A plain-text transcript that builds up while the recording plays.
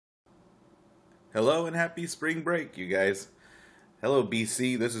Hello and happy spring break, you guys. Hello,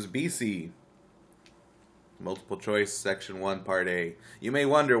 BC. This is BC. Multiple choice, section 1, part A. You may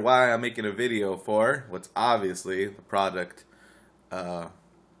wonder why I'm making a video for what's obviously the product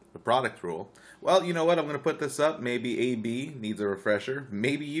rule. Well, you know what? I'm going to put this up. Maybe AB needs a refresher.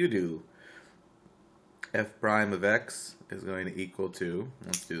 Maybe you do. F prime of X is going to equal to,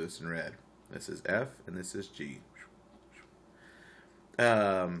 let's do this in red. This is F and this is G.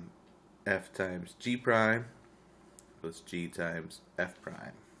 F times G prime plus G times F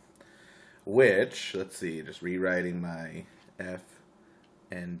prime. Which, let's see, just rewriting my F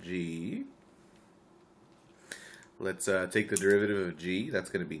and G. Let's take the derivative of G. That's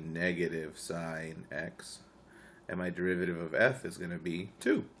going to be negative sine X. And my derivative of F is going to be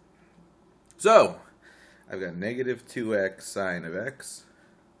 2. So, I've got negative 2x sine of X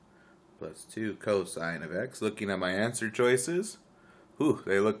plus 2 cosine of X. Looking at my answer choices,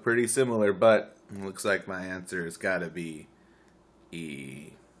 they look pretty similar, but it looks like my answer has got to be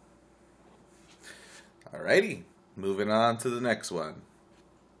E. Alrighty, moving on to the next one.